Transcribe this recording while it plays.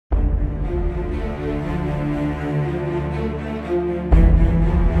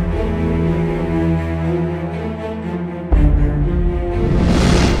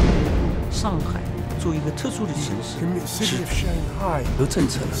住的城市 city 是 of Shanghai 有政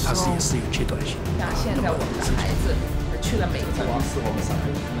策的，它是也是有阶段性的。像现在我们的孩子去了美国，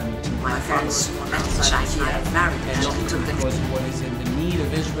 My friends met in Shanghai, married and took the Because what is in the need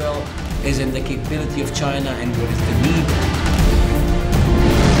of Israel is in the capability of China, and what is the need.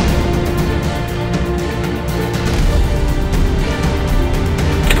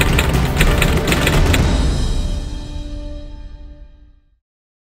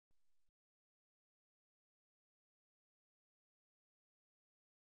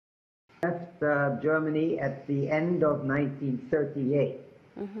 Left Germany at the end of 1938.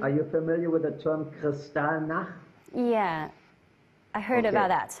 Are you familiar with the term Kristallnacht? Yeah, I heard about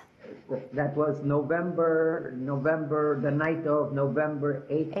that. That was November, the night of November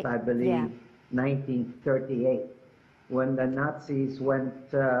 8th, I believe, yeah. 1938, when the Nazis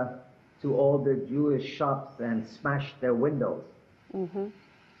went to all the Jewish shops and smashed their windows.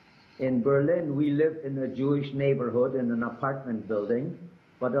 In Berlin, we lived in a Jewish neighborhood in an apartment building,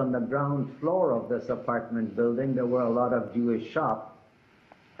 but on the ground floor of this apartment building, there were a lot of Jewish shops,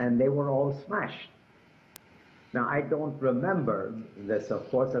 and they were all smashed. Now, I don't remember this, of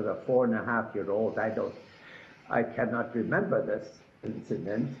course, as a 4.5-year-old. I cannot remember this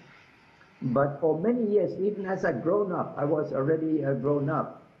incident. But for many years, even as a grown-up, I was already a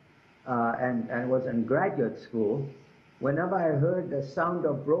grown-up and was in graduate school. Whenever I heard the sound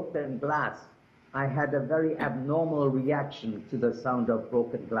of broken glass, I had a very abnormal reaction to the sound of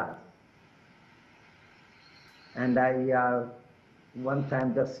broken glass. And I one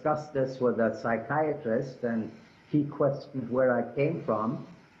time discussed this with a psychiatrist, and he questioned where I came from,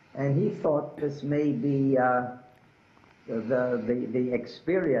 and he thought this may be the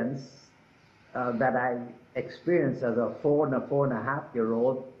experience that I experienced as a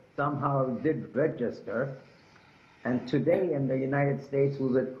 4.5-year-old somehow did register. And today in the United States, we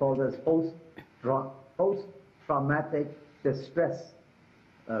would call this post-traumatic distress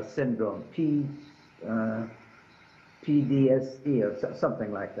syndrome, PTSD or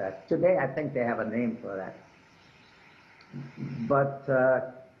something like that. Today, I think they have a name for that. But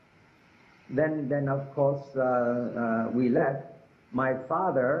then of course, we left. My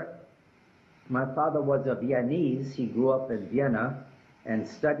father was a Viennese. He grew up in Vienna and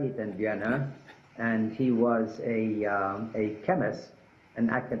studied in Vienna, and he was a chemist, an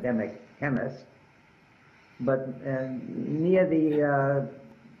academic chemist. But near the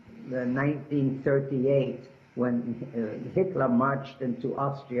 1938, when Hitler marched into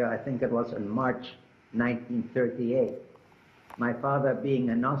Austria, I think it was in March 1938, my father being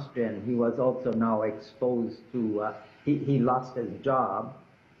an Austrian, he was also now exposed to, he lost his job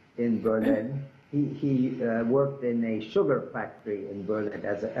in Berlin. He worked in a sugar factory in Berlin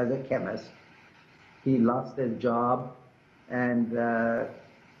as a chemist. He lost his job, and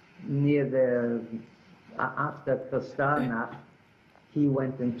after Kristallnacht, he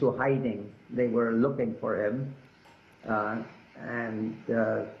went into hiding. They were looking for him, and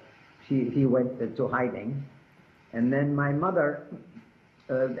he went into hiding. And then my mother,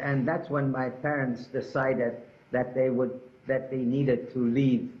 and that's when my parents decided that they needed to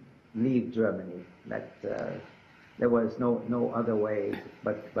leave Germany. That there was no other way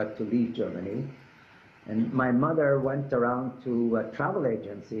but to leave Germany. And my mother went around to travel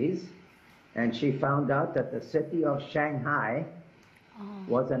agencies, and she found out that the city of Shanghai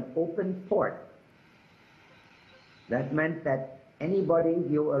was an open port. That meant that anybody,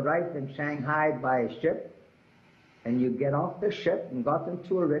 you arrived in Shanghai by ship, and you get off the ship and got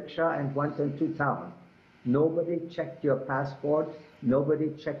into a rickshaw and went into town. Nobody checked your passport, nobody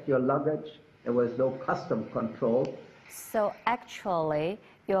checked your luggage, there was no custom control. So actually,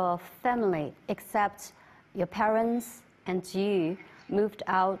 your family, except your parents and you, moved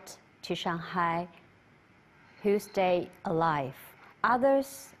out to Shanghai, who stayed alive.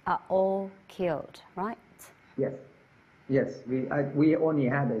 Others are all killed, right? Yes, yes. We only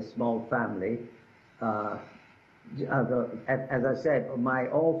had a small family. As I said,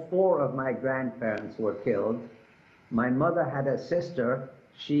 all 4 of my grandparents were killed. My mother had a sister.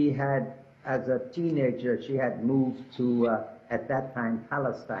 She had, as a teenager, she had moved to, at that time,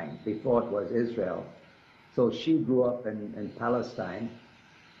 Palestine, before it was Israel. So she grew up in Palestine.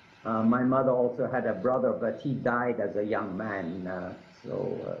 My mother also had a brother, but he died as a young man.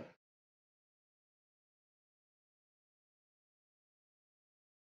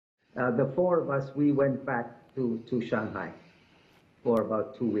 The 4 of us, we went back to Shanghai for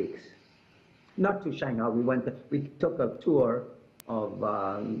about 2 weeks. Not to Shanghai, we took a tour of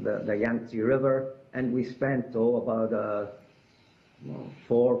the Yangtze River, and we spent about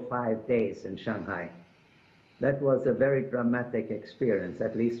 4 or 5 days in Shanghai. That was a very dramatic experience,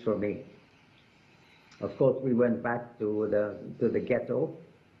 at least for me. Of course, we went back to the ghetto,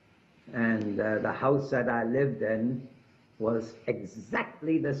 and the house that I lived in was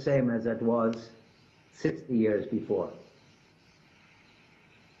exactly the same as it was 60 years before.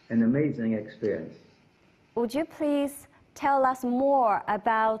 An amazing experience. Would you please tell us more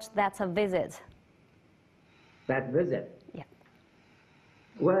about that visit? That visit? Yeah.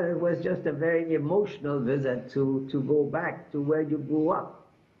 Well, it was just a very emotional visit to go back to where you grew up.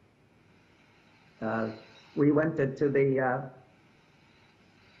 We went,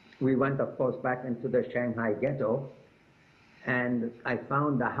 of course, back into the Shanghai ghetto, and I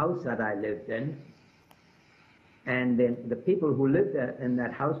found the house that I lived in, and then the people who lived in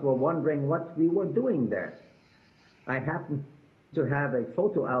that house were wondering what we were doing there. I happened to have a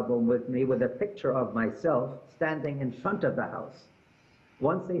photo album with me with a picture of myself standing in front of the house.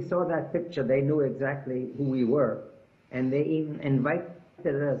 Once they saw that picture, they knew exactly who we were, and they even invited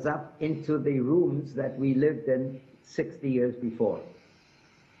us up into the rooms that we lived in 60 years before.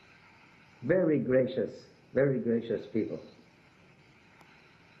 Very gracious people.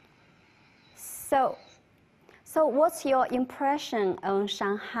 So what's your impression on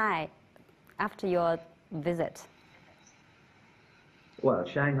Shanghai after your visit? Well,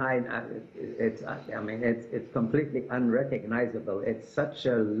 Shanghai, it's completely unrecognizable. It's such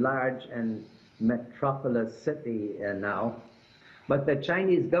a large and metropolis city now. But the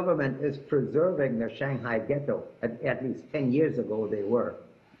Chinese government is preserving the Shanghai ghetto. At least 10 years ago they were.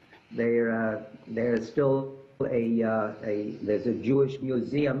 There's still there's a Jewish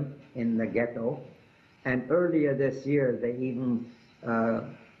museum in the ghetto. And earlier this year they even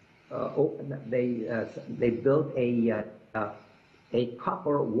they built a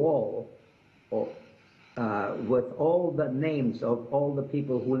copper wall with all the names of all the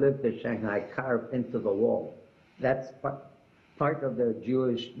people who lived in Shanghai carved into the wall. That's part of the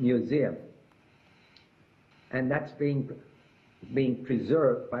Jewish museum, and that's being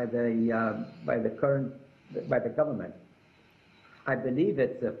preserved by the government. I believe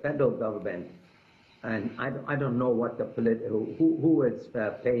it's the federal government, and I don't know what the who is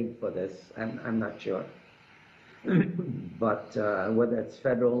paying for this. I'm not sure, but whether it's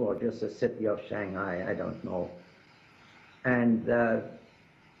federal or just the city of Shanghai, I don't know. And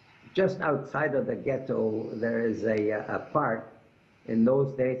just outside of the ghetto, there is a park. In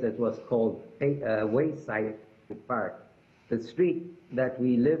those days, it was called Wayside Park. The street that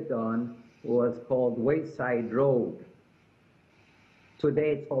we lived on was called Wayside Road.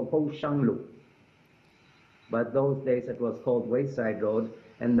 Today, it's called Hoshanglu. But those days, it was called Wayside Road.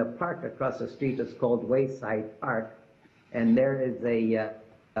 And the park across the street is called Wayside Park. And there is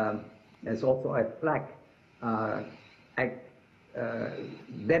there's also a plaque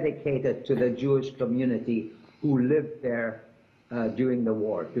dedicated to the Jewish community who lived there during the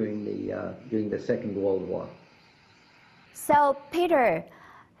war, during the Second World War. So, Peter,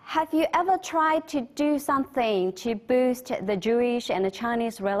 have you ever tried to do something to boost the Jewish and the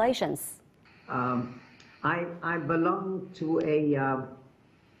Chinese relations? I belonged to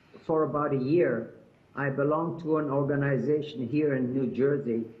for about a year, I belonged to an organization here in New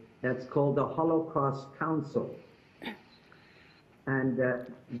Jersey that's called the Holocaust Council. And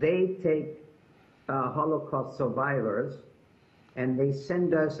they take Holocaust survivors and they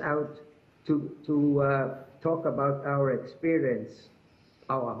send us out to talk about our experience,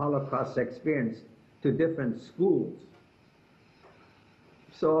 our Holocaust experience, to different schools.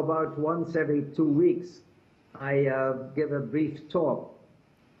 So about once every 2 weeks, I give a brief talk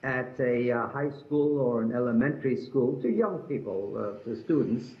at a high school or an elementary school to young people, to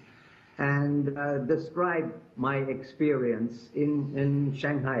students, and describe my experience in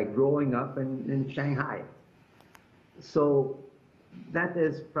Shanghai, growing up in Shanghai. So that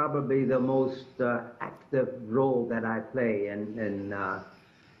is probably the most active role that I play in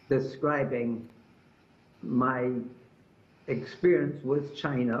describing my experience with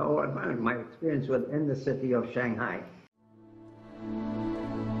China, or my experience within the city of Shanghai.